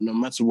No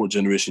matter what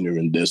generation you're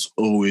in, there's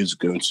always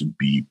going to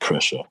be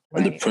pressure.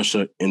 And the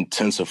pressure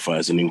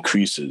intensifies and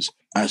increases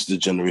as the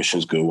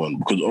generations go on.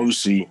 Because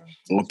obviously,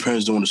 our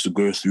parents don't want us to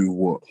go through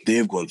what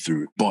they've gone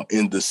through. But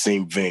in the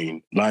same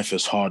vein, life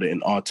is harder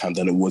in our time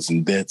than it was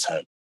in their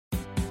time.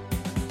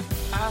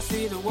 I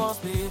see the walls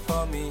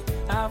before me.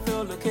 I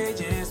feel the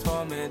cages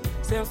forming.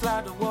 Seems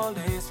like the world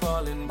is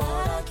falling, but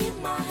I keep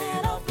my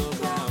head off the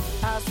ground.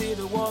 I see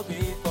the wall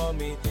before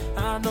me.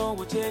 I know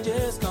what change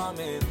is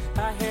coming.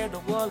 I hear the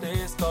world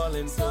is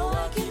calling, so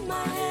I keep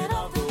my head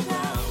off the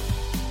ground.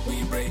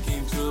 We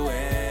breaking through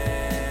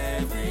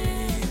every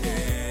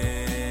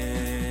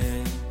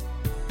day.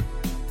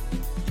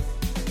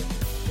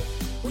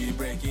 We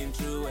breaking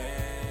through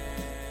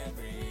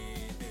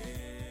every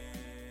day.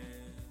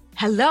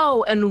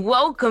 Hello and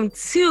welcome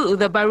to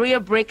the Barrier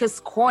Breakers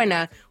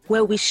Corner,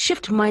 where we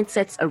shift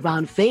mindsets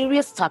around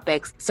various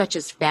topics such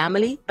as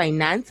family,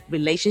 finance,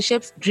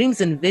 relationships,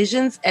 dreams and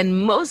visions,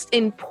 and most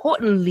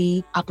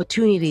importantly,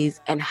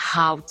 opportunities and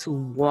how to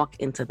walk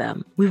into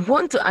them. We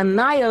want to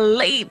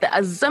annihilate the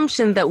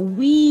assumption that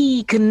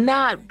we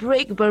cannot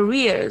break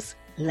barriers.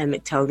 Let me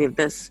tell you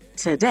this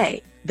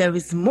today. There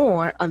is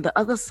more on the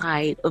other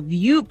side of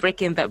you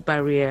breaking that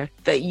barrier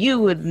that you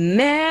would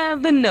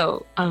never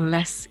know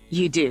unless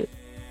you do.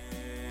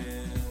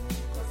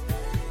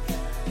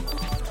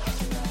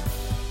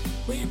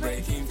 We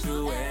breaking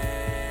through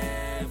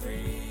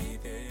every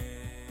day.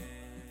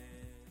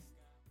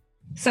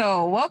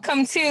 So,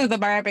 welcome to the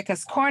Barrier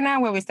Breakers Corner,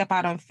 where we step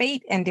out on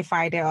faith and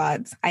defy the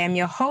odds. I am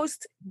your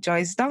host,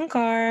 Joyce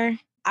Dunkar.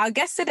 Our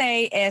guest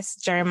today is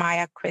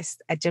Jeremiah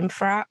Christ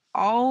Ajimfra,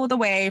 all the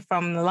way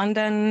from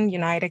London,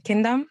 United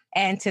Kingdom.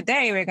 And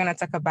today we're going to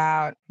talk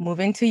about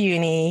moving to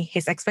uni,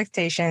 his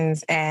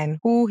expectations, and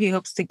who he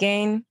hopes to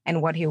gain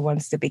and what he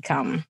wants to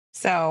become.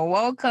 So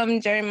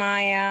welcome,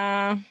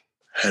 Jeremiah.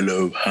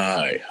 Hello,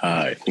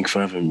 hi. Thanks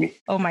for having me.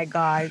 Oh my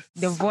God,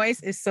 the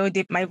voice is so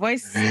deep. My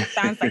voice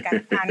sounds like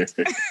an ant.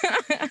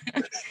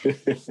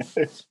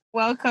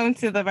 Welcome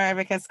to the Barrier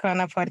Breakers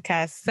Corner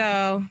podcast.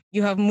 So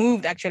you have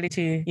moved actually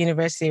to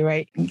university,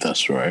 right?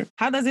 That's right.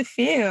 How does it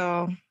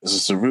feel?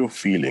 It's a real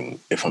feeling,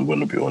 if I'm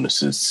going to be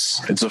honest.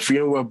 It's a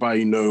feeling whereby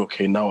you know,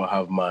 okay, now I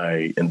have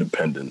my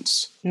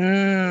independence.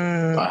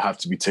 I have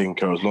to be taken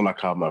care of. It's not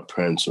like I have my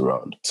parents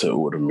around to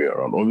order me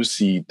around.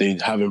 Obviously, they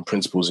having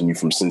principles in you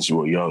from since you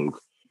were young.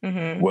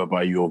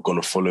 Whereby you're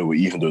going to follow it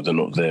even though they're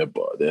not there,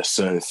 but there are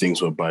certain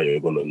things whereby you're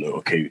going to know,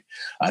 okay,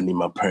 I need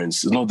my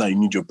parents. It's not that you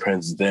need your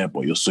parents there,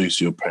 but you're so used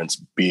to your parents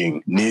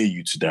being near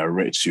you to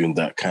direct you in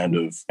that kind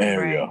of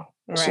area.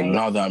 Right. So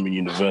now that I'm in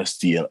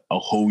university, a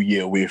whole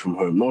year away from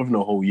home, not even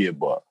a whole year,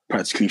 but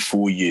practically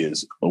 4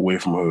 years away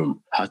from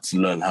home, had to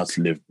learn how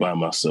to live by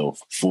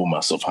myself, for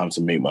myself, how to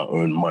make my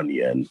own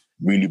money and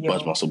really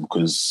budge myself,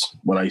 because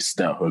when I used to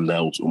stay at home,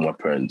 that was all my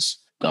parents.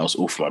 That was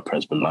all for my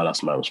parents, but now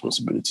that's my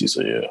responsibility,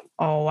 so yeah.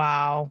 Oh,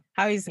 wow.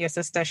 How is your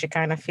sister? She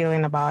kind of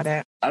feeling about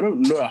it? I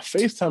don't know. I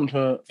FaceTimed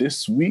her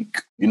this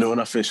week. You know, when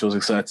I first, she was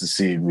excited to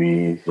see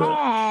me.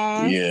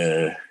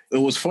 Yeah. It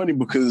was funny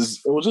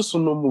because it was just a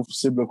normal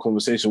sibling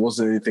conversation. It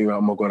wasn't anything like,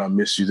 oh my God, I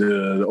miss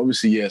you.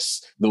 Obviously,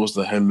 yes, there was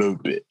the hello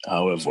bit.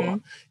 However,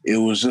 it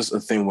was just a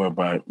thing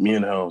whereby me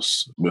and her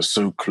were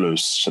so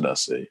close, should I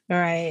say.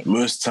 Right.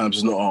 Most times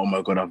it's not, oh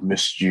my God, I've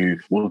missed you.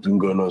 What's been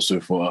going on so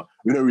far?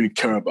 We don't really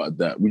care about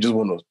that. We just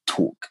want to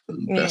talk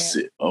and that's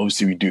it.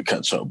 Obviously, we do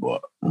catch up,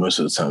 but most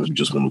of the times we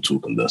just want to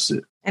talk and that's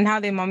it. And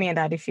how did mommy and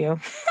daddy feel?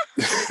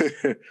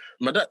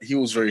 My dad, he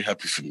was very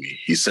happy for me.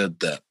 He said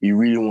that he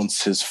really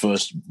wants his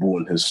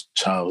firstborn, his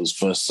child, his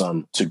first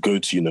son, to go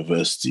to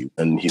university.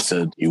 And he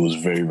said he was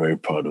very, very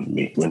proud of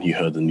me when he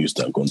heard the news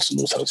that I'd gone to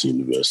Northampton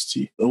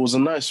University. It was a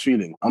nice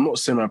feeling. I'm not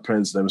saying my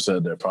parents never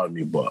said they're proud of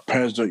me, but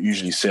parents don't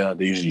usually say that.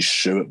 They usually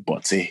show it.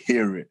 But to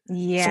hear it from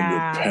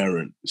your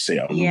parent say,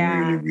 I'm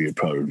really, really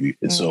proud of you,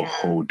 it's a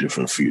whole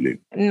different feeling.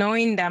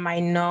 Knowing them,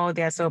 I know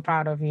they're so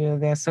proud of you.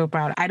 They're so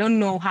proud. I don't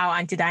know how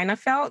Auntie Dinah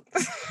felt.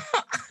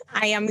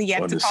 I am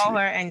yet to call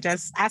her and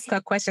just ask her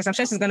questions. I'm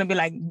sure she's going to be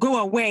like, go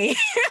away.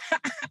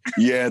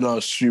 Yeah, no,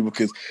 it's true,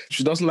 because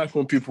she doesn't like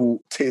when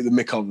people take the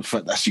mick out of the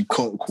fact that she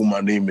can't call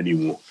my name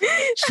anymore.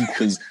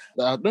 Because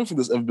I don't think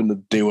there's ever been a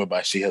day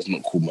whereby she has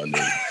not called my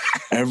name.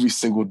 Every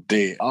single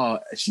day,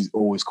 she's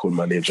always called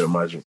my name,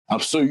 Jeremiah. I'm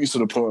so used to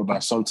the point whereby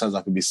sometimes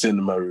I could be sitting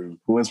in my room.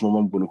 When's my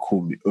mum going to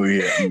call me? Oh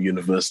yeah, I'm in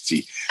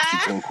university. She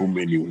can't call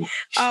me anymore.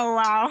 Oh,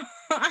 wow.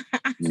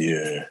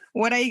 Yeah.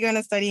 What are you going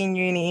to study in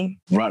uni?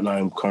 Right now,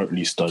 I'm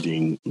currently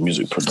studying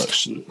music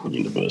production in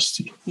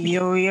university.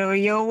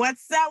 Yo,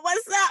 what's up?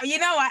 You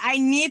know what? I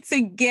need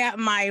to get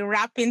my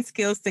rapping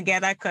skills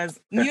together because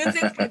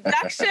music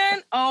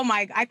production, oh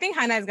my, I think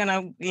Hannah is going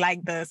to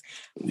like this.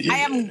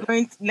 Yeah.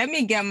 Let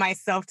me get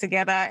myself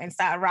together and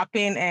start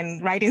rapping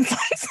and writing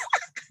songs.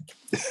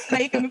 So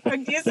you can be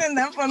producing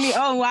them for me.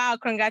 Oh, wow.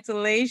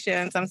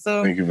 Congratulations.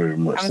 Thank you very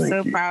much. I'm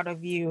so proud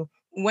of you.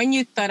 When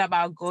you thought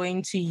about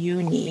going to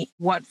uni,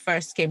 what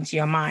first came to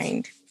your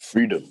mind?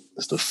 Freedom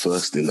is the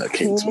first thing that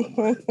came to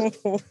my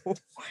mind.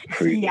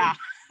 Freedom. Yeah.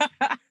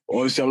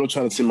 Obviously, I'm not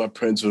trying to say my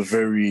parents were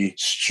very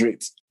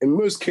strict. In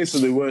most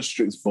cases, they were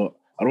strict, but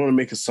I don't want to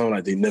make it sound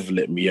like they never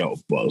let me out.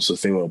 But it's the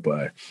thing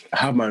whereby I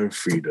have my own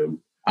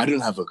freedom. I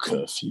don't have a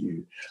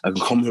curfew. I can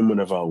come home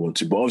whenever I want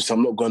to. But obviously,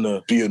 I'm not going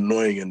to be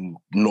annoying and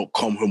not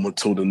come home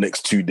until the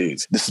next 2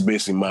 days. This is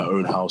basically my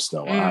own house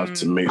now. I have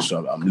to make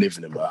sure I'm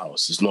living in my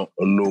house. It's not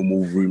a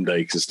normal room that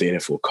you can stay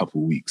in for a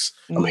couple of weeks.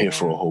 I'm here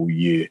for a whole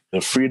year.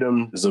 The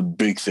freedom is a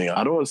big thing.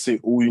 I don't want to say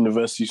all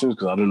university students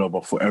because I don't know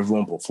about for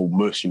everyone, but for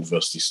most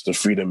universities, the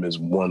freedom is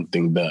one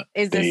thing that...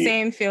 It's the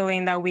same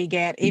feeling that we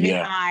get.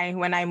 Even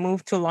when I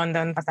moved to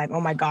London, I was like, oh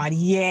my God,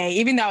 yay.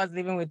 Even though I was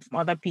living with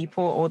other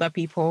people, older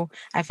people,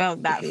 I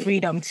felt that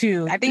freedom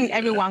too. I think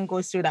everyone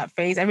goes through that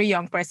phase. Every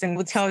young person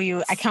will tell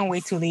you, I can't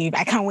wait to leave.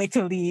 I can't wait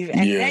to leave.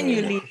 And then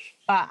you leave.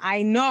 But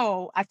I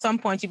know at some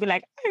point you'll be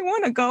like, I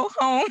want to go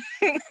home.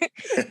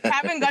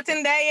 Haven't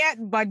gotten there yet,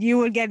 but you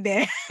will get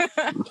there.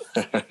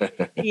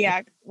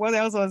 Yeah. What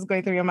else was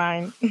going through your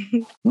mind?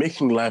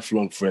 Making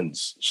lifelong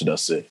friends, should I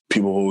say.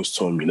 People always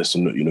told me,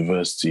 listen, at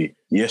university,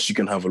 yes, you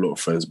can have a lot of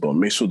friends, but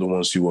make sure the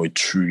ones who are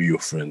truly your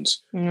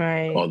friends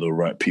are the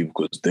right people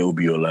because they will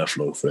be your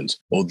lifelong friends.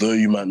 Although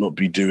you might not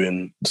be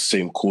doing the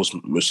same course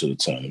most of the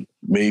time,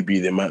 maybe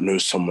they might know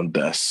someone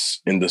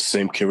that's in the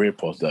same career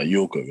path that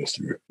you're going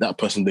through. That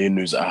person they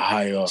know is at a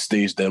higher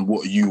stage than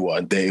what you are,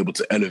 and they're able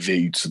to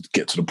elevate you to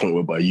get to the point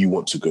whereby you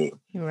want to go.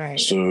 Right.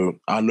 So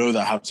I know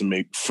that I have to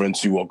make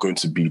friends who are going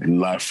to be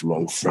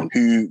lifelong friends,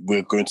 who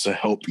we're going to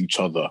help each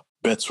other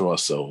better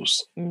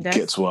ourselves,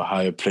 get to a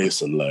higher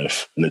place in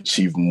life and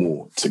achieve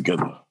more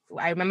together.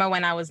 I remember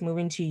when I was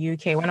moving to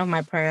UK, one of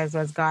my prayers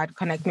was, God,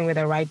 connect me with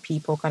the right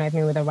people, connect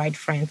me with the right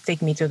friends,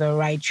 take me to the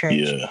right church.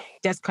 Yeah.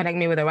 Just connect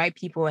me with the right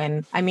people.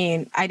 And I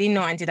mean, I didn't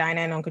know Auntie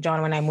Diana and Uncle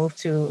John when I moved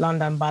to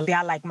London, but they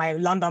are like my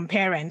London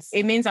parents.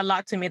 It means a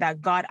lot to me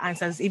that God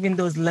answers even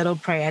those little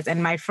prayers.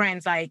 And my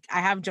friends, like I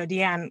have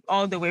Jodianne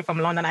all the way from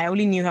London. I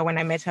only knew her when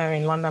I met her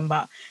in London,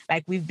 but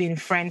like we've been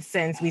friends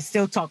since. We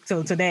still talk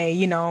till today,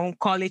 you know,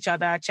 call each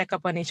other, check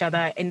up on each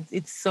other. And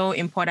it's so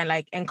important,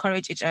 like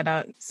encourage each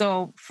other.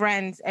 So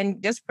friends,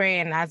 and just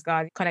pray and ask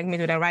God, connect me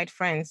to the right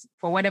friends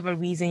for whatever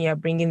reason you're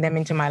bringing them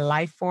into my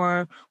life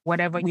for,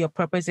 whatever your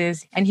purpose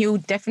is. And He will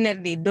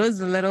definitely, those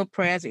little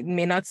prayers, it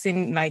may not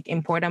seem like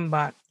important,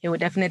 but He will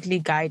definitely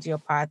guide your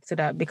path to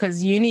that,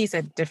 because uni is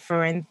a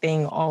different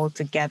thing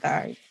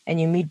altogether and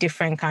you meet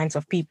different kinds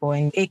of people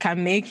and it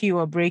can make you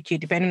or break you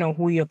depending on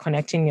who you're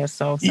connecting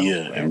yourself with.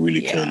 Yeah, it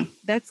really can.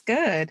 That's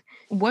good.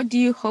 What do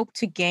you hope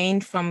to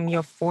gain from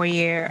your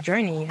 4-year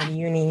journey at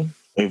uni?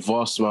 A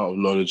vast amount of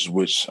knowledge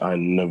which I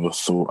never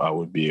thought I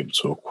would be able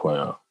to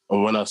acquire.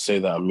 And when I say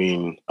that, I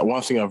mean,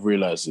 one thing I've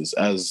realized is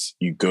as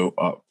you go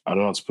up, I don't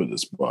know how to put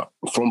this, but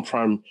from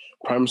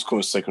primary school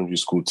and secondary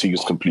school, teaching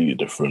is completely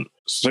different.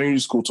 Secondary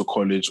school to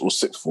college or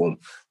sixth form,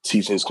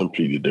 teaching is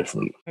completely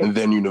different. And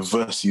then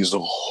university is a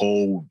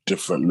whole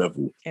different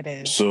level. It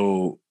is.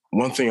 So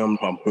one thing I'm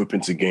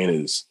hoping to gain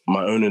is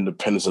my own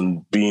independence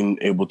and being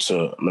able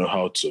to know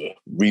how to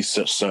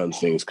research certain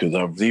things.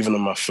 Because even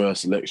in my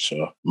first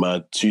lecture,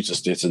 my tutor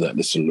stated that,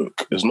 listen,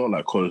 look, it's not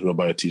like college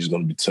whereby a teacher's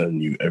going to be telling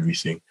you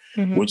everything.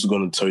 We're just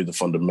going to tell you the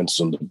fundamentals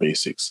and the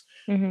basics.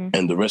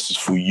 And the rest is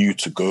for you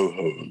to go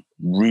home,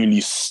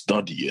 really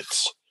study it.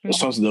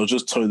 Sometimes they'll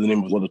just tell you the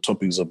name of what the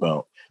topic's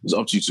about. It's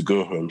up to you to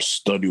go home,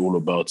 study all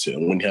about it.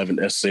 And when you have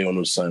an essay on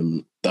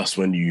assignment, that's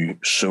when you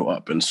show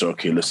up and say,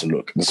 okay, listen,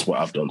 look, this is what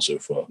I've done so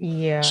far.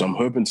 Yeah. So I'm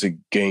hoping to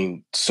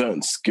gain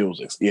certain skills,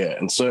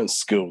 and certain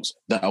skills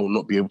that I will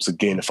not be able to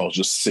gain if I was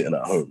just sitting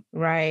at home.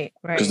 Right.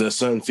 Because there's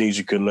certain things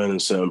you can learn in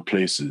certain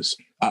places.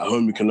 At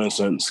home, you can learn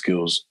certain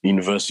skills.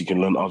 University, you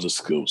can learn other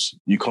skills.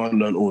 You can't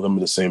learn all of them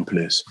in the same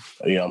place.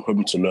 I'm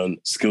hoping to learn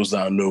skills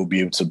that I know will be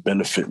able to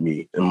benefit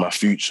me in my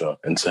future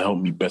and to help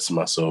me better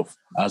myself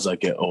as I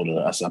get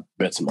older, as I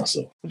better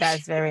myself.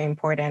 That's very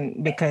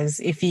important, because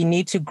if you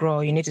need to grow,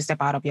 you need to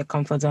step out of your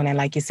comfort zone. And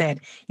like you said,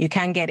 you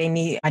can't get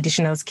any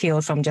additional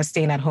skills from just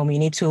staying at home. You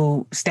need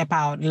to step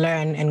out,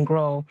 learn and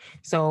grow.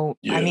 So,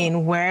 I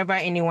mean, wherever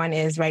anyone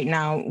is right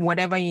now,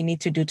 whatever you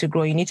need to do to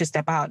grow, you need to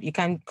step out. You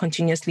can't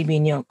continuously be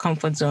in your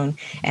comfort zone.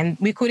 And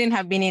we couldn't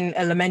have been in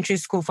elementary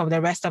school for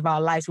the rest of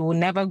our lives. We will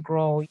never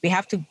grow. We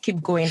have to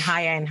keep going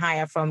higher and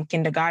higher, from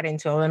kindergarten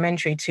to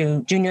elementary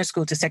to junior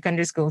school to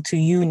secondary school to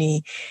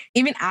uni.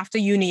 Even after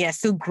uni, you're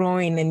still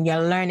growing and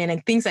you're learning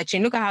and things are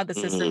changing. Look at how the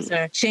systems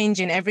are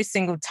changing every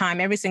single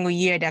time, every single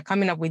year. They're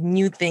coming up with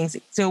new things.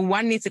 So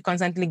one needs to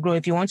constantly grow.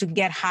 If you want to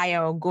get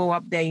higher or go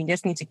up there, you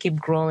just need to keep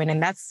growing.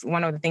 And that's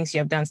one of the things you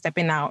have done,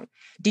 stepping out.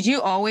 Did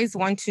you always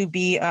want to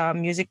be a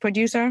music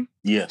producer?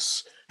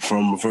 Yes,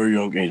 from a very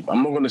young age.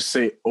 I'm not going to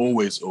say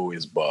always,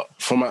 but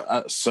from at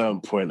a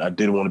certain point, I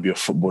did want to be a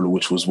footballer,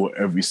 which was what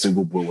every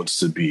single boy wants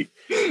to be.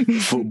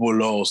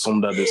 Footballer or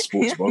some that is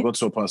sports. But I got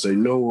to a point and said, you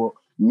know what?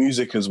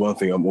 Music is one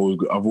thing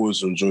I've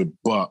always enjoyed,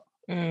 but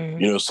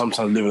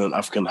sometimes living in an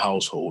African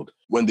household,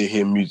 when they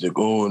hear music,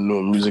 oh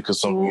no, music is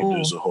something you do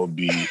as a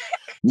hobby.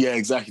 Yeah,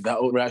 exactly. That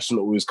reaction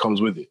always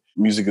comes with it.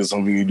 Music is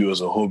something you do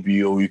as a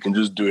hobby or you can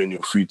just do in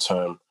your free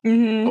time.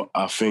 Mm-hmm. But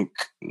I think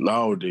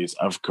nowadays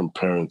African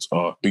parents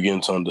are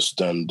beginning to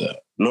understand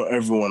that not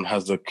everyone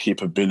has the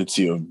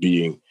capability of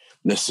being,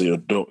 let's say, a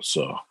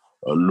doctor,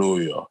 a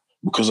lawyer.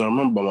 Because I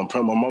remember my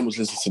mom was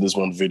listening to this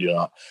one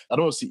video. I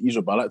don't see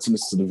Egypt, but I like to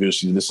listen to the video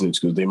she's listening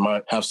to because they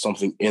might have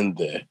something in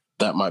there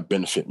that might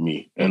benefit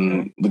me.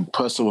 And the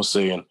person was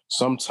saying,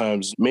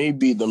 sometimes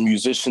maybe the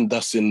musician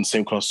that's in the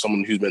same class as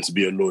someone who's meant to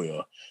be a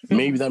lawyer,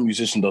 maybe that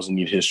musician doesn't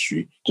need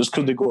history. Just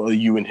because they got a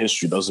U in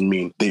history doesn't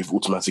mean they've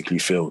automatically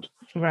failed.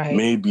 Right.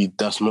 Maybe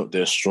that's not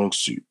their strong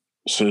suit.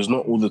 So it's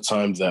not all the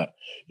time that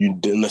you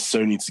don't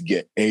necessarily need to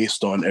get A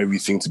star on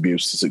everything to be able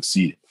to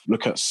succeed.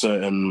 Look at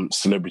certain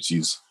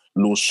celebrities.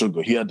 Lord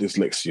Sugar, he had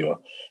dyslexia,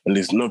 and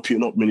there's not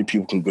many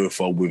people can go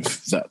far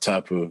with that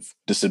type of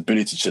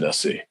disability, should I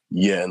say.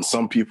 Yeah, and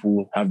some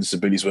people have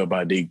disabilities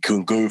whereby they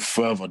can go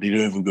further, they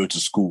don't even go to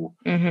school,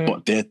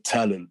 but their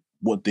talent,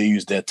 what they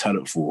use their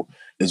talent for,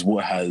 is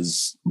what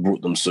has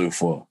brought them so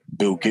far.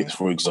 Bill Gates,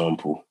 for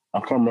example. I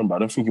can't remember. I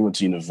don't think he went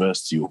to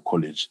university or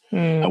college.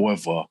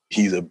 However,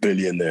 he's a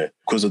billionaire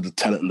because of the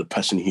talent and the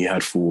passion he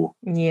had for.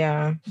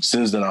 Yeah.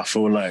 Since then, I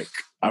feel like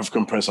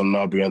African parents are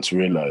now beginning to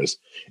realize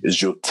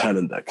it's your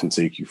talent that can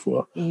take you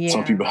far. Yeah.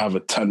 Some people have a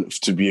talent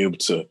to be able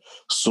to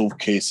solve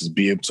cases,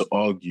 be able to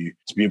argue,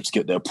 to be able to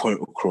get their point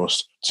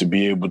across, to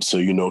be able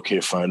to, okay,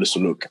 fine,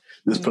 listen, look,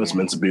 this person's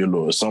meant to be a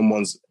lawyer.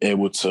 Someone's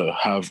able to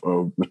have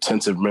a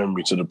retentive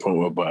memory to the point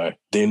whereby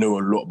they know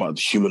a lot about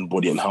the human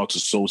body and how to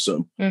solve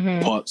certain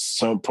parts,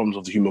 certain problems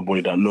of the human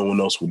body that no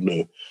one else would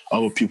know.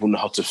 Other people know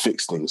how to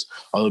fix things.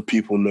 Other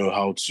people know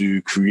how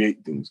to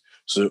create things.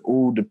 So it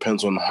all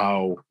depends on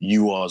how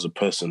you are as a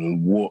person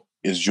and what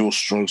is your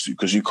strong suit.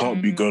 Because you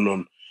can't be going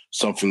on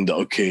something that,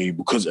 okay,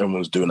 because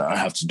everyone's doing it, I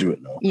have to do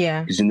it now.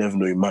 Yeah. Because you never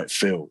know, you might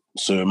fail.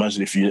 So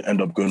imagine if you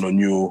end up going on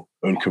your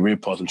own career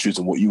path and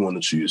choosing what you want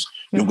to choose,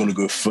 you're going to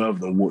go further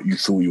than what you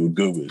thought you would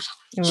go with.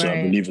 Right. So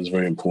I believe it's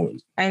very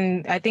important.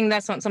 And I think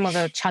that's what some of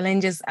the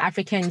challenges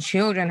African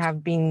children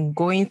have been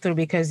going through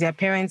because their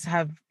parents'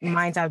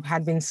 minds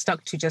had been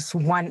stuck to just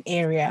one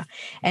area.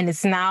 And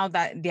it's now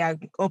that they are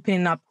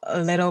opening up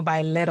little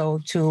by little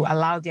to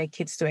allow their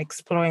kids to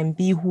explore and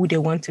be who they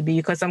want to be.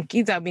 Because some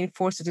kids are being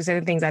forced to do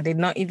certain things that they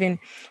not even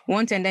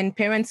want. And then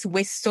parents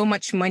waste so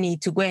much money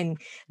to go and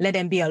let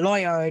them be a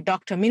lawyer or a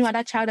doctor. Meanwhile,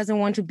 that child doesn't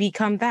want to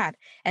become that.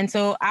 And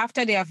so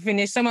after they have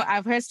finished,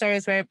 I've heard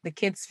stories where the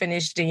kids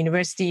finished the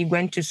university,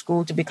 went to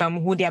school to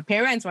become who their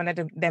parents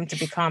wanted them to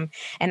become.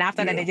 And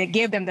after that, they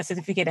gave them the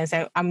certificate and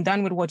said, I'm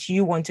done with what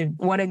you wanted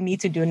me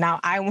to do. Now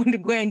I want to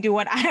go and do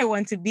what I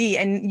want to be.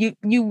 And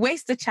you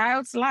waste the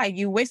child's life.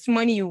 You waste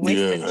money. You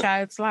waste the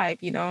child's life,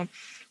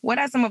 What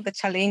are some of the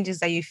challenges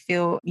that you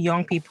feel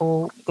young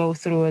people go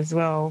through as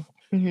well?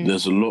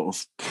 There's a lot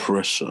of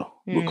pressure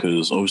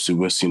because obviously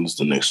we're seen as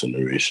the next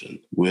generation.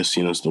 We're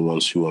seen as the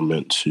ones who are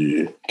meant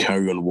to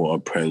carry on what our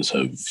parents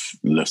have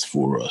left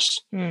for us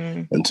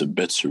and to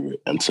better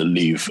it and to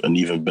leave an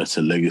even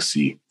better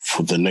legacy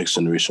for the next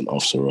generation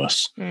after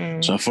us.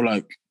 So I feel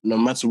like no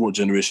matter what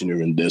generation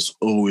you're in, there's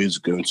always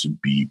going to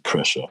be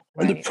pressure.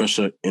 And the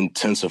pressure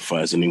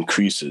intensifies and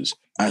increases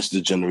as the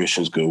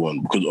generations go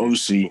on. Because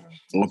obviously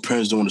our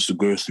parents don't want us to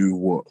go through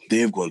what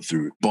they've gone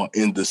through. But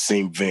in the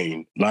same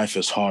vein, life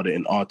is harder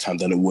in our time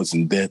than it was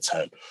in their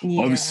time.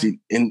 Yeah. Obviously,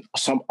 in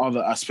some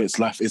other aspects,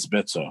 life is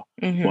better.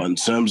 But in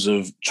terms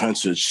of trying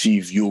to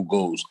achieve your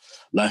goals,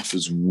 life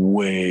is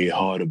way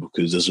harder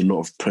because there's a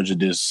lot of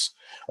prejudice,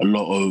 a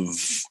lot of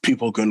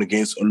people going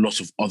against a lot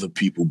of other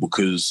people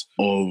because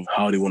of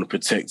how they want to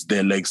protect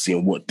their legacy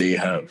and what they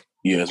have.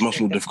 Yeah, it's much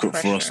more difficult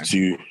for us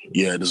to,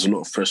 there's a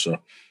lot of pressure.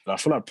 I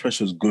feel like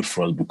pressure is good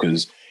for us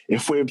because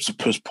if we're able to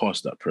push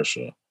past that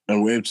pressure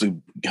and we're able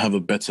to have a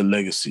better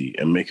legacy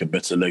and make a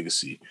better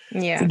legacy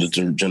for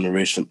the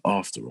generation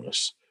after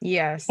us.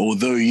 Yes.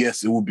 Although,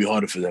 yes, it will be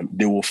harder for them.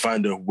 They will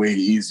find a way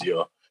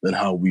easier than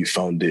how we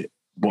found it.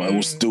 But it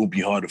will still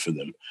be harder for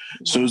them.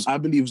 So I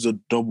believe it's a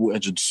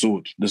double-edged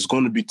sword. It's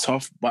going to be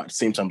tough, but at the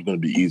same time, it's going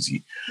to be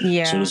easy.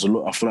 Yeah.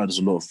 So I feel like there's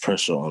a lot of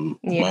pressure on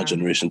my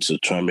generation to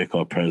try and make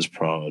our parents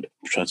proud,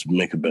 try to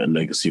make a better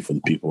legacy for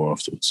the people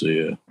afterwards. So,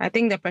 yeah. I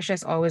think the pressure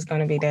is always going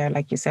to be there.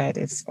 Like you said,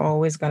 it's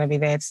always going to be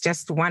there. It's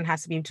just one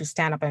has to be able to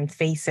stand up and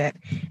face it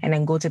and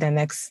then go to the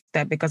next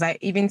step. Because I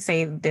even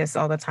say this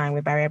all the time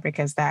with barrier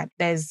breakers, that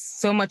there's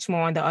so much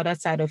more on the other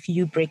side of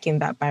you breaking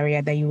that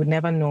barrier that you would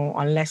never know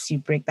unless you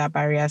break that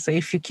barrier. So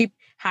if you keep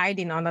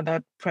hiding under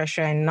that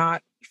pressure and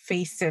not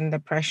facing the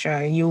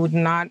pressure, you would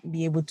not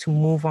be able to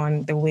move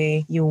on the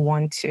way you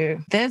want to.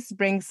 This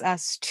brings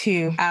us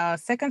to our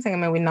second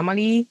segment. We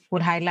normally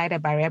would highlight a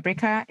barrier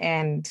breaker.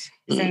 And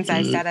since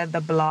I started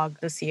the blog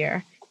this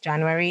year,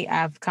 January,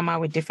 I've come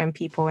out with different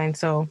people. And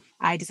so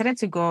I decided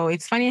to go.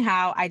 It's funny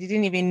how I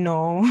didn't even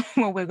know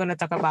what we're going to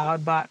talk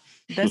about, but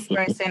this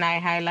person I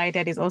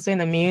highlighted is also in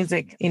the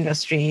music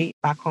industry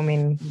back home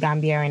in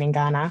Gambia and in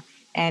Ghana.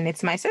 And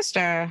it's my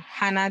sister,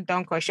 Hannah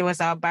Donkor. She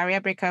was our barrier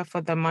breaker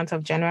for the month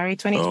of January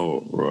 2020.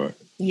 Oh, right.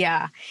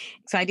 Yeah.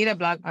 So I did a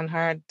blog on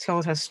her,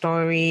 told her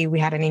story. We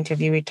had an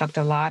interview. We talked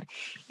a lot.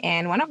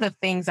 And one of the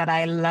things that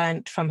I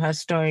learned from her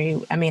story,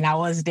 I mean, I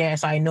was there,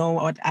 so I know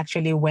what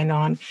actually went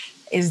on,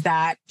 is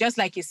that, just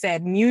like you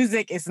said,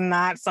 music is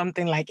not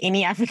something like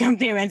any African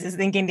parents is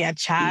thinking their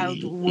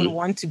child would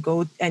want to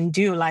go and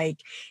do. Like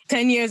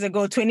 10 years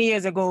ago, 20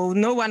 years ago,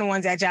 no one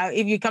wants their child.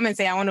 If you come and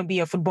say, I want to be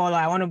a footballer,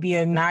 I want to be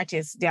an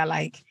artist, they're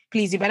like,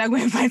 please, you better go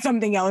and find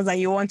something else that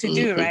you want to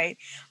do, right?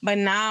 But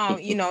now,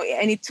 you know,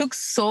 and it took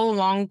so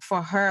long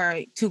for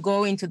her to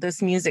go into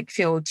this music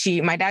field.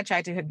 My dad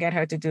tried to get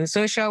her to do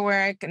social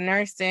work,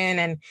 nursing,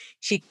 and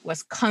she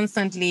was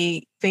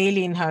constantly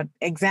failing her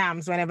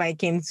exams whenever it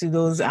came to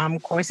those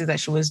courses that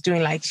she was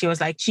doing. Like,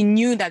 she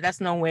knew that that's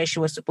not where she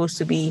was supposed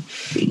to be.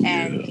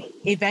 And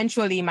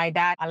eventually my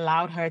dad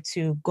allowed her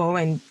to go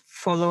and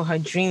follow her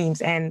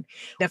dreams. And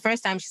the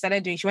first time she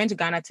went to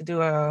Ghana to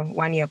do a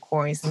 1-year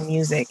course in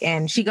music,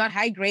 and she got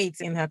high grades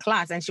in her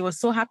class. And she was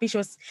so happy. She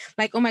was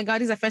like, oh my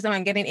God, this is the first time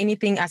I'm getting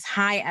anything as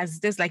high as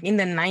this, like in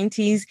the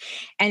 90s.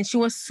 And she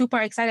was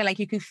super excited. Like,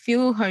 you could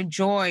feel her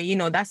joy. You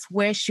know, that's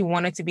where she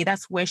wanted to be.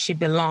 That's where she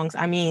belongs.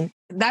 I mean,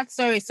 that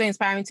story is so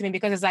inspiring to me,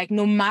 because it's like,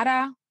 no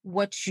matter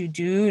what you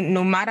do,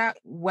 no matter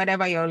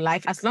whatever your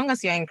life, as long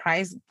as you're in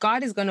Christ,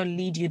 God is going to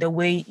lead you the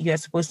way you're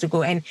supposed to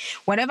go. And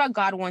whatever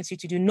God wants you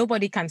to do,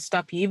 nobody can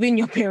stop you. Even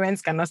your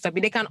parents cannot stop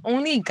you. They can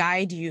only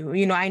guide you.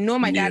 You know, I know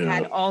my dad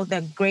had all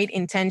the great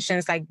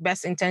intentions, like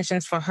best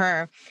intentions for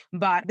her,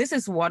 but this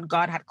is what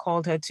God had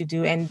called her to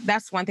do. And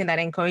that's one thing that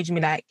encouraged me,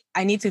 that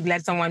I need to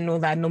let someone know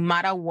that no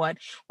matter what,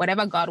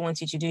 whatever God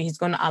wants you to do, he's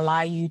going to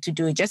allow you to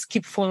do it. Just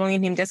keep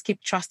following him. Just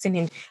keep trusting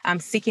him.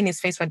 Seeking his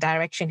face for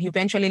direction. He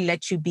eventually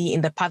let you be in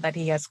the path that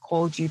he has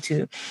called you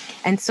to.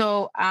 And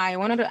so I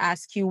wanted to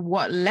ask you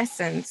what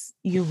lessons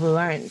you've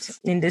learned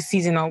in this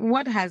season, or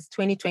what has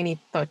 2020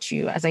 taught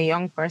you as a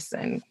young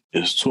person?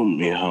 It's taught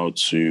me how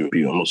to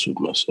be honest with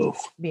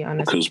myself. Be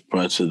honest. Because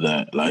prior to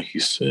that, like you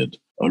said,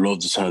 a lot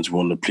of the times we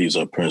want to please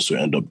our parents, we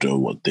end up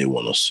doing what they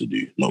want us to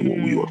do, not what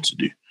we want to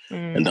do.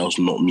 And that was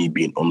not me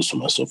being honest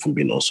with myself and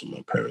being honest with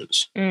my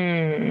parents.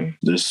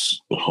 This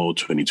whole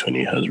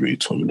 2020 has really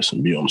taught me,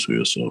 listen, be honest with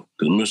yourself.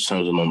 Because most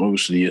times,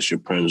 obviously, yes,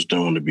 your parents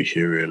don't want to be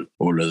hearing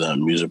all of that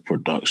music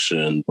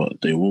production, but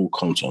they will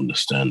come to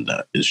understand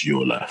that it's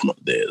your life,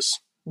 not theirs.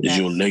 It's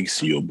your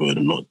legacy you're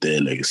building, not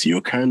their legacy. You're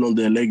carrying on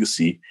their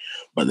legacy,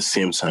 but at the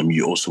same time,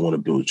 you also want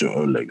to build your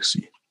own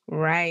legacy.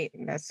 Right.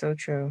 That's so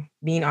true.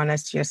 Being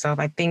honest to yourself.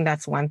 I think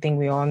that's one thing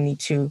we all need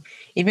to,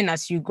 even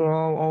as you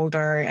grow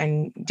older,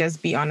 and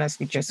just be honest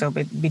with yourself,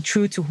 but be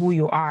true to who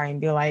you are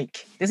and be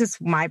like, this is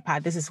my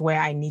path. This is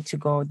where I need to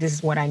go. This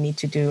is what I need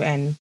to do.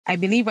 And I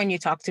believe when you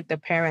talk to the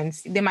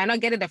parents, they might not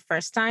get it the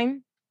first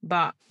time,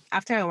 but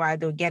after a while,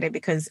 they'll get it,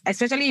 because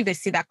especially if they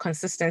see that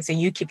consistency,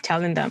 you keep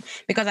telling them.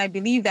 Because I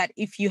believe that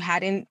if you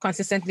hadn't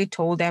consistently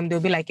told them,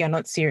 they'll be like, you're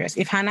not serious.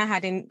 If Hannah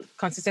hadn't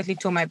consistently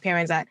told my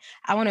parents that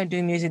I want to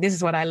do music, this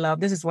is what I love,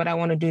 this is what I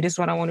want to do, this is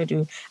what I want to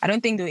do, I don't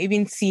think they'll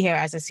even see her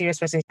as a serious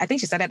person. I think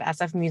she started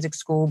Asaf Music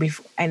School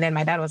before, and then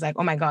my dad was like,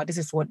 oh my God, this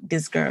is what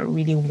this girl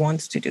really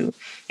wants to do.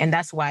 And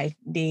that's why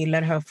they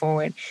led her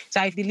forward.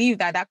 So I believe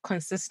that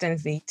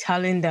consistency,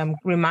 telling them,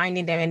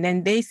 reminding them, and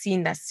then they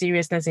seeing that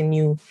seriousness in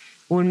you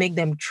will make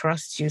them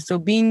trust you. So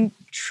being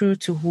true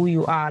to who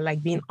you are,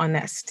 like being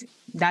honest,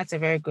 that's a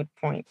very good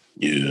point.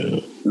 Yeah.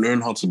 Learn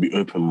how to be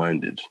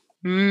open-minded.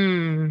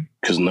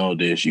 Because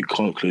nowadays you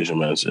can't close your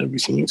mind to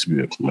everything. You need to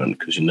be open-minded,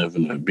 because you never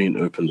know. Being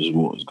open is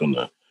what is going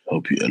to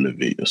help you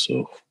elevate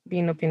yourself.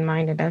 Being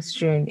open-minded, that's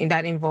true. And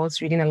that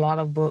involves reading a lot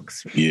of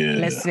books,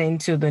 listening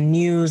to the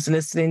news,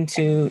 listening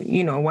to,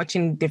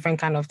 watching different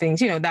kind of things,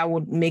 that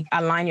would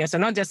align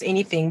yourself. Not just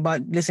anything,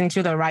 but listening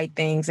to the right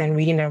things and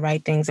reading the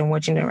right things and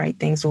watching the right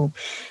things will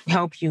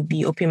help you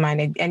be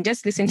open-minded. And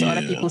just listening to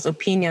other people's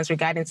opinions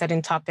regarding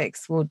certain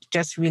topics will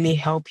just really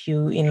help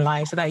you in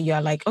life, so that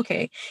you're like,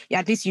 okay,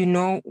 at least you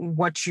know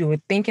what you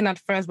were thinking at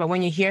first, but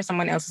when you hear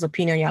someone else's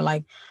opinion, you're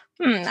like,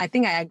 I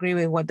think I agree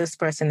with what this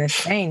person is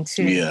saying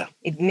too. Yeah.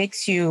 It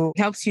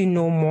helps you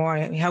know more.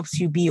 It helps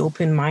you be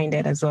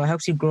open-minded as well. It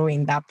helps you grow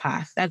in that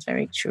path. That's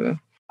very true.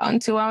 On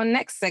to our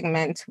next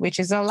segment, which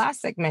is our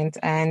last segment.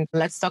 And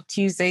Let's Talk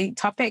Tuesday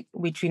topic,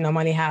 which we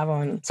normally have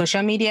on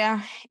social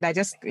media. I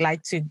just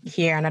like to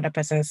hear another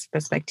person's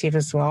perspective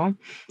as well,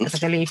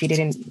 especially if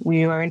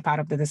we weren't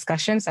part of the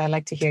discussion. So I'd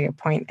like to hear your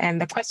point.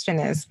 And the question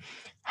is,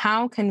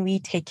 how can we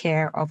take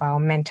care of our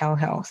mental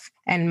health?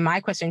 And my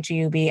question to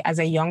you be, as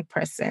a young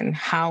person,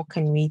 how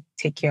can we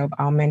take care of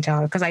our mental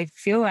health? Because I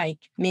feel like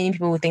many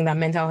people would think that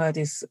mental health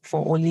is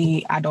for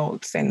only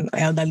adults and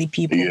elderly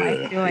people.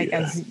 I feel like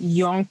as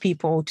young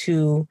people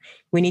too,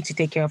 we need to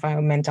take care of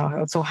our mental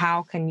health. So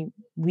how can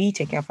we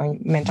take care of our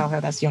mental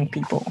health as young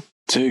people?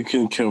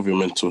 Taking care of your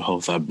mental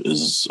health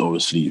is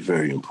obviously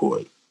very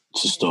important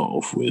to start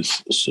off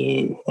with. So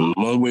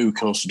one way we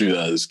can also do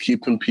that is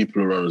keeping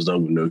people around us that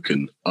we know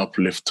can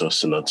uplift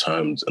us in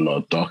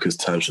our darkest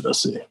times, should I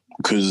say.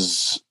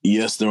 Because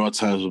yes, there are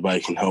times where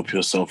you can help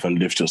yourself and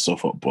lift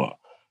yourself up, but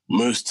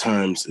most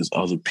times it's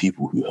other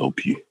people who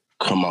help you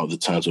come out of the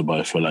times whereby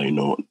I feel like, you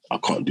know what, I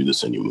can't do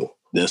this anymore.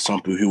 There's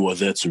some people who are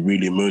there to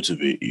really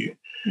motivate you.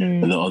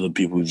 And there are other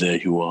people there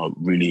who are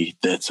really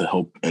there to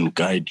help and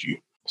guide you.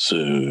 So,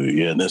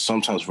 yeah, there's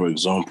sometimes, for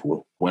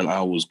example, when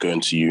I was going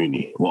to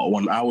uni,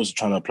 when I was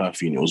trying to apply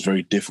for uni, it was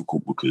very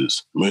difficult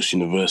because most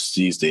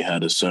universities, they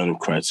had a certain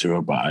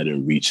criteria, but I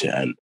didn't reach it.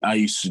 And I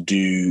used to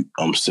do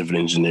civil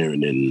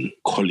engineering in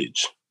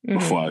college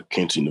before I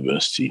came to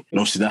university. And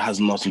obviously that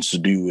has nothing to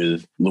do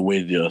with the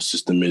way the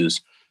system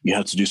is. You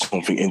have to do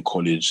something in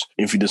college.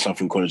 If you did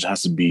something in college, it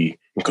has to be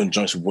in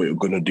conjunction with what you're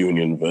going to do in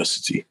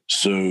university.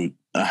 So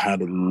I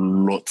had a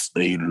lot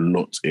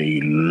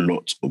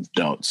of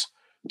doubts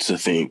to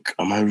think,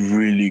 am I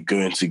really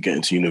going to get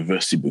into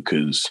university?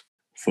 Because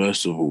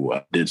first of all,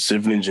 I did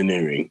civil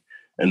engineering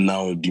and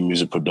now I do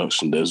music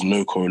production. There's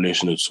no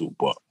correlation at all.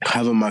 But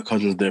having my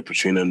cousins there,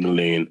 Patrina and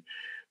Elaine,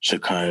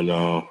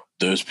 Shekinah,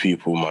 those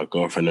people, my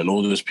girlfriend and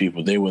all those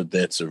people, they were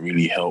there to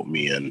really help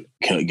me and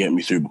get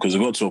me through, because I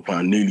got to a point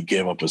I nearly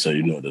gave up and said,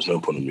 you know, there's no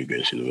point in me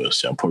going to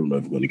university. I'm probably not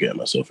even going to get it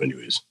myself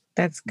anyways.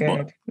 That's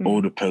good. But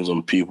all depends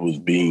on people's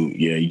being,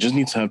 you just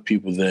need to have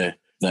people there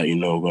that you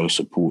know are going to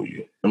support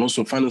you. And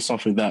also finding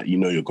something that you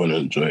know you're going to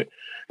enjoy.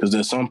 Because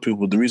there's some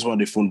people, the reason why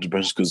they fall into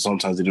depression is because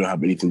sometimes they don't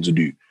have anything to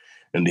do.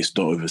 And they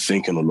start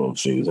overthinking a lot of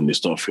things and they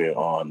start fearing,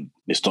 and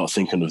they start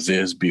thinking of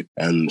theirs,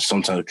 and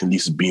sometimes it can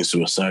lead to being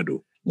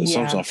suicidal. And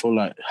sometimes I feel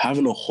like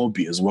having a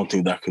hobby is one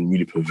thing that can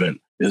really prevent.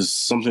 Is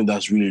something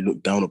that's really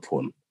looked down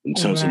upon in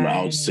terms of, like,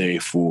 I would say,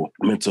 for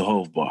mental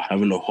health, but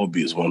having a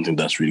hobby is one thing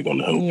that's really going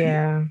to help you.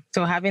 Yeah.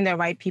 So having the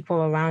right people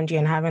around you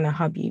and having a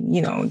hobby,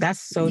 you know, that's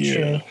so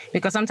true.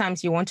 Because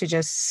sometimes you want to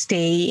just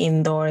stay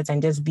indoors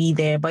and just be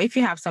there. But if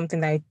you have something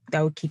that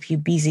will keep you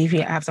busy, if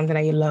you have something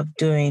that you love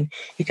doing,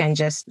 you can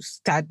just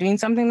start doing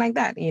something like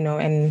that, you know,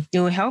 and it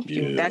will help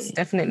you. That's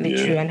definitely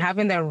true. And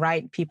having the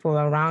right people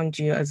around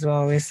you as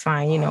well is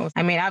fine, you know.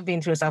 I mean, I've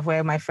been through stuff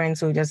where my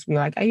friends will just be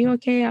like, are you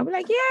okay? I'll be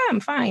like, yeah, I'm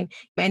fine.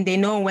 And they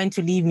know when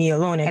to leave me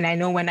alone. And I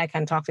know when I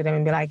can talk to them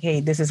and be like, hey,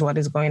 this is what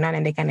is going on.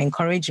 And they can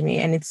encourage me.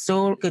 And it's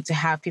so good to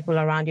have people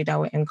around you that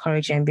will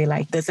encourage you and be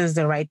like, this is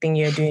the right thing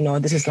you're doing, or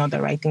this is not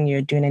the right thing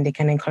you're doing. And they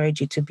can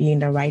encourage you to be in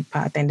the right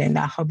path. And then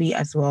that hobby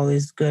as well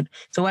is good.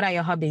 So what are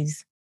your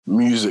hobbies?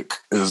 Music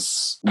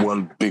is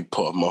one big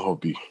part of my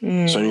hobby.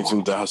 So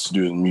anything that has to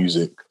do with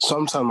music.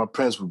 Sometimes my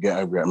parents will get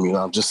angry at me and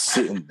I'm just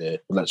sitting there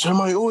like,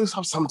 Jeremiah, you always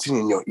have something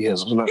in your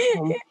ears. I'm like,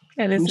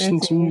 listen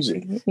to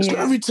music. It's not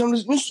every time,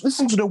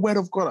 listen to the word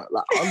of God.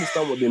 Like, I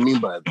understand what they mean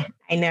by that.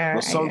 I know.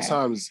 But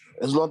sometimes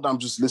it's not that I'm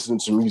just listening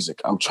to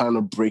music. I'm trying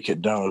to break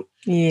it down,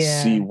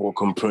 see what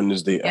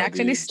components they add. You're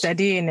actually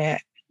studying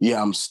it. Yeah,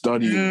 I'm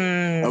studying.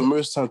 And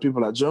most times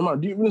people are like, Jeremiah,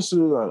 do you even listen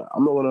to that?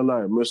 I'm not going to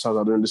lie. Most times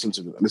I don't listen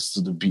to it. I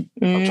listen to the beat.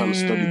 I'm trying to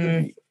study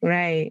the beat.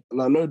 Right. And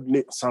I know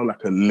it sounds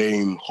like a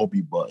lame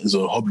hobby, but it's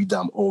a hobby that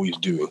I'm always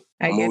doing.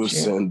 I'm always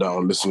sitting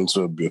down, listening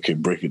to a beat. Okay,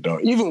 break it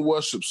down. Even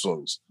worship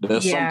songs.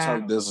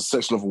 Sometimes there's a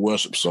section of a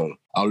worship song.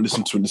 I'll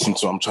listen to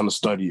it. I'm trying to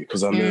study it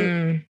because I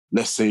know,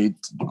 let's say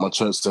my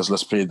church says,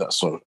 let's play that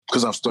song.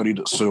 Because I've studied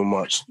it so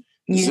much.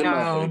 It's in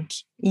my head.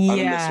 I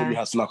don't necessarily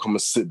have to now come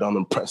and sit down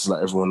and practice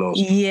like everyone else.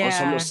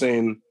 Also, I'm not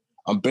saying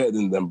I'm better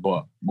than them,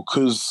 but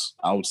because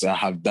I would say I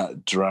have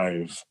that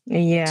drive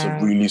to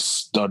really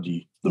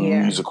study the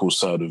musical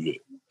side of it.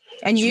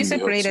 And you used to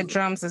play the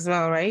drums as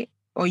well, right?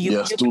 Or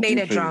you play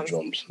the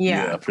drums?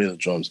 Yeah, I play the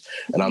drums.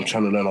 And I'm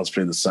trying to learn how to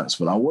play the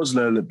saxophone. I was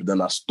learning it, but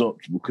then I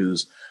stopped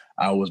because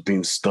I was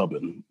being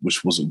stubborn,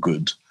 which wasn't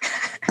good.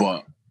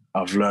 But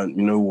I've learned,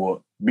 you know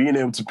what, being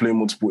able to play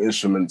multiple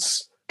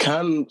instruments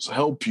can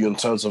help you in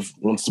terms of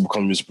wanting to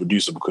become a music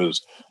producer,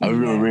 because I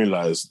really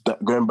realized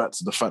that, going back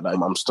to the fact that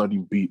I'm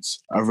studying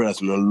beats, I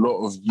realized in a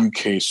lot of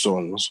UK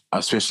songs,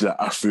 especially like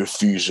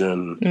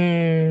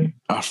Afrofusion,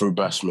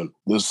 Afro-bashment,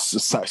 the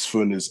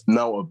saxophone is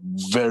now a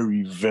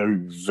very, very,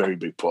 very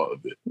big part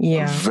of it.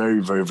 Yeah. A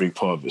very, very big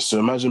part of it. So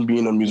imagine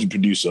being a music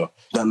producer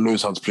that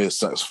knows how to play a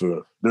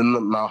saxophone. They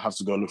don't now have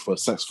to go and look for a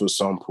saxophone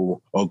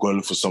sample or go and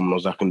look for someone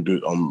else that can do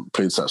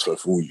play the saxophone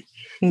for you.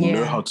 You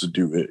know how to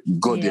do it. You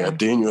got the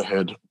idea in your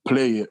head,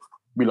 play it,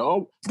 be like,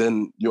 oh,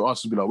 then you're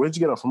asked to be like, where'd you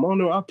get that from? Oh,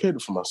 no, I played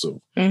it for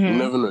myself. You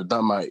never know.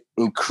 That might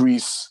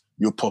increase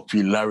your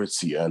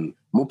popularity and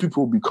more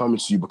people will be coming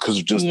to you because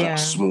of just that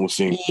small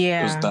thing,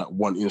 because that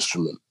one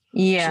instrument.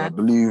 Yeah. So I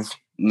believe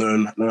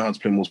knowing how to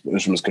play multiple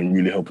instruments can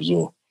really help as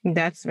well.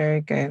 That's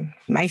very good.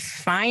 My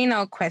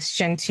final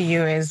question to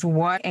you is,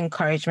 what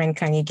encouragement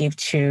can you give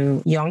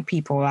to young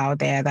people out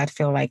there that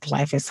feel like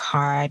life is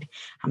hard?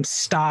 I'm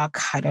stuck.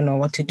 I don't know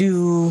what to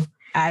do.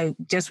 I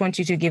just want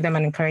you to give them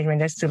an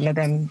encouragement, just to let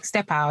them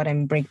step out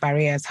and break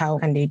barriers. How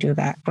can they do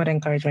that? What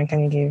encouragement can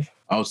you give?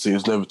 I would say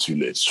it's never too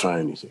late to try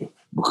anything,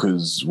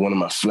 because one of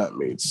my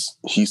flatmates,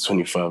 he's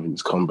 25 and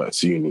he's come back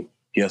to uni.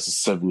 He has a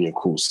 7-year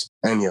course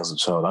and he has a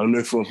child. I don't know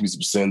if he wants me to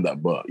be saying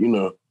that, but, you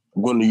know,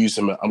 I'm going to use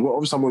him. I'm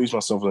going to use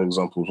myself as an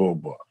example as well,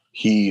 but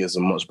he is a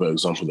much better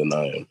example than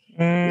I am.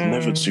 It's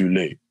never too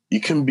late. You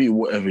can be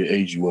whatever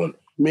age you want.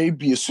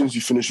 Maybe as soon as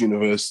you finish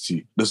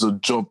university, there's a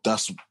job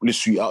that's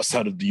literally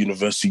outside of the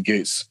university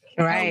gates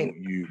Right.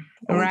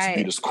 I want to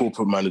be this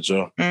corporate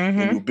manager.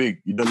 And you're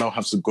big. You don't now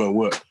have to go and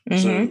work.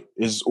 So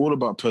it's all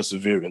about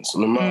perseverance.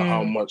 No matter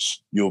how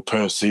much your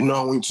parents say, no,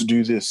 I want you to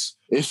do this.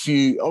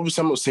 Obviously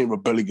I'm not saying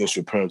rebel against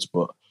your parents,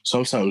 but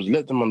sometimes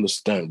let them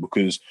understand,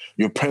 because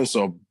your parents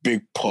are a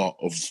big part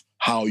of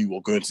how you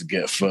are going to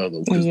get further,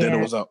 because they're the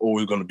ones that are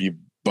always going to be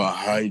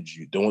behind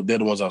you. They're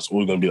the ones that's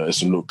always going to be like,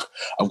 listen, look,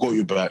 I've got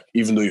your back.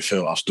 Even though you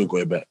fail, I've still got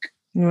your back.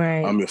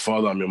 Right. I'm your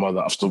father, I'm your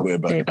mother, I've still got your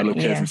back. I don't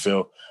care if you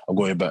fail, I've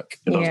got your back.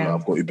 It doesn't matter,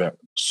 I've got your back.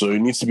 So you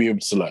need to be able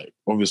to, like,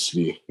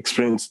 obviously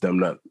explain to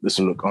them that,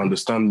 listen, look, I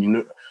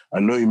understand, I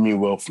know you mean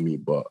well for me,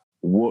 but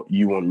what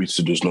you want me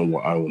to do is not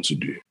what I want to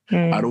do.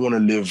 I don't want to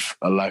live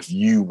a life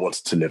you want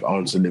to live. I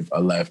want to live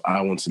a life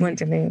I want to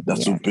live.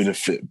 That will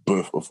benefit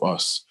both of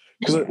us.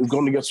 Because it's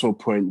going to get to a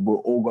point we're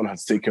all going to have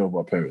to take care of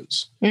our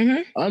parents.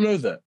 I know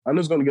that. I know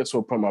it's going to get to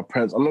a point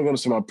I'm not going to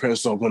say my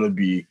parents are going to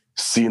be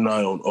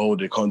senile and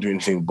old, they can't do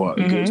anything, but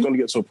it's going to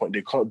get to a point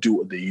they can't do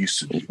what they used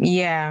to do.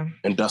 Yeah.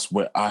 And that's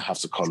where I have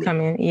to come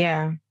in.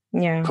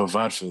 Yeah.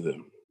 Provide for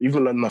them.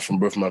 Even learning that from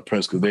both of my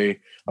parents, because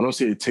I don't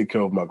say they take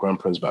care of my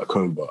grandparents back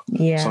home, but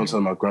sometimes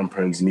my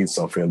grandparents need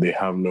something and they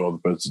have no other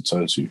person to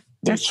turn to.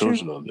 Their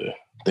children are there.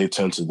 They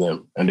turn to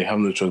them and they have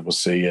no choice but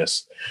say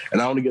yes.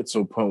 And I want to get to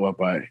a point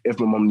whereby if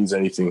my mom needs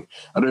anything,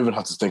 I don't even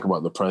have to think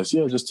about the price.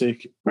 Yeah, just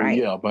take it. Right.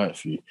 Yeah, I'll buy it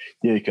for you.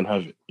 Yeah, you can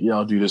have it. Yeah,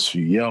 I'll do this for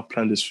you. Yeah, I'll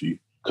plan this for you.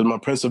 Because my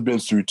parents have been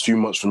through too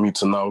much for me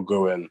to now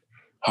go and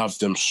have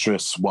them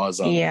stress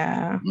whilst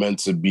I'm meant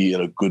to be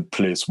in a good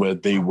place where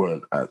they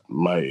weren't at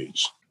my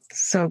age.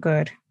 So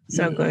good.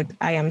 So good.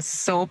 I am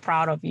so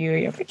proud of you.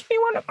 You're making me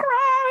want to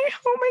cry.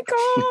 Oh my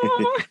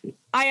God.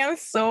 I am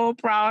so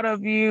proud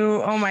of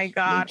you. Oh my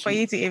God. For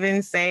you to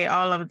even say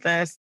all of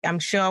this, I'm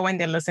sure when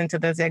they listen to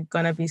this, they're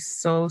going to be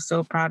so,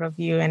 so proud of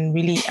you and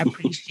really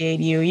appreciate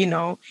you,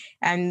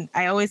 And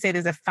I always say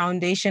there's a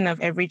foundation of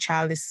every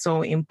child is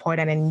so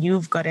important, and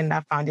you've gotten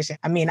that foundation.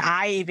 I mean,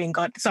 I even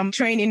got some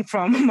training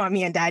from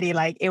mommy and daddy.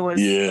 Like, it was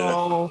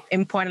so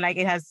important. Like,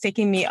 it has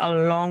taken me a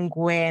long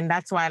way. And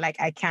that's why, like,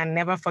 I can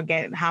never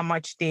forget how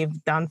much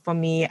they've done for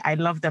me. I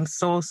love them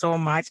so, so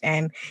much.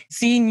 And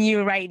seeing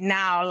you right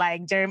now,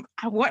 like, Jeremy,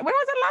 when was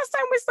the last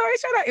time we saw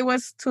each other? It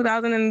was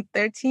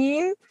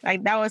 2013.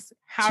 Like, that was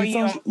how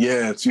you...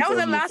 Yeah, that was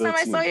the last time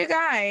I saw you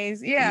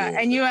guys. Yeah.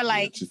 And you were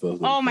like,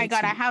 oh my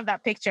God, I have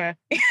that picture.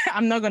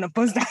 I'm not going to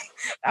post that.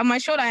 On my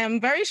shoulder, I am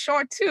very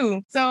short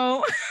too.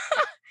 So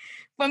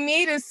for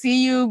me to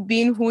see you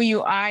being who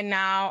you are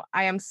now,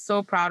 I am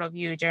so proud of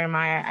you,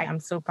 Jeremiah. I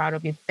am so proud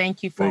of you.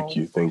 Thank you for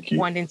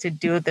wanting to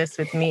do this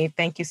with me.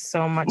 Thank you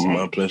so much.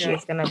 My pleasure. Sure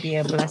it's going to be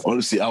a blessing.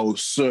 Honestly, I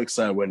was so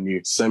excited when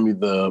you sent me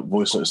the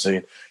voice note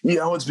saying,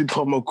 I want to be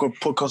part of my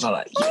podcast. I'm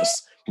like,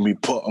 yes,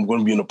 I'm going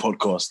to be in a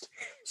podcast.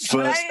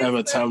 First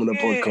ever time in a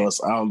podcast.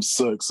 I'm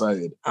so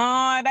excited.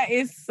 Oh, that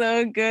is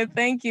so good.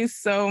 Thank you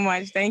so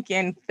much. Thank you.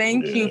 And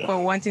thank you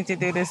for wanting to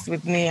do this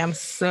with me. I'm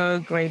so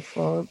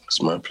grateful.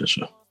 It's my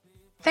pleasure.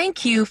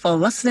 Thank you for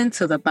listening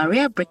to the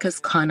Barrier Breakers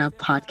Corner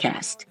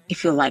podcast.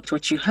 If you liked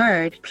what you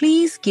heard,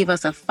 please give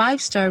us a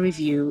 5-star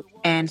review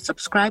and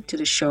subscribe to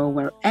the show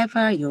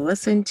wherever you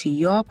listen to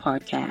your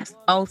podcast.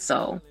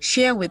 Also,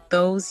 share with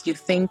those you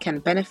think can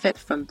benefit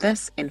from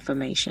this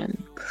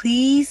information.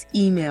 Please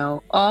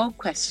email all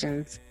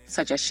questions,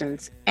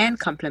 suggestions, and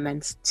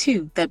compliments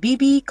to the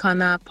BB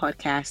Corner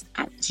Podcast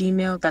at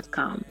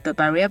gmail.com. The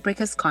Barrier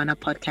Breakers Corner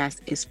podcast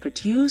is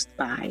produced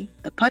by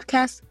the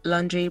Podcast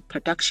Laundry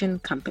Production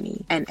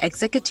Company and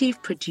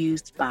executive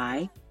produced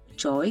by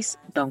Joyce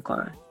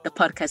Donkor. The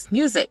podcast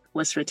music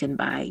was written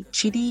by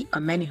Chidi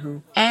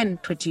Omenihu and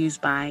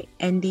produced by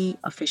Andy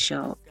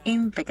Official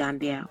in The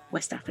Gambia,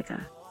 West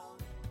Africa.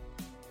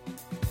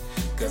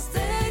 'Cause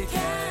they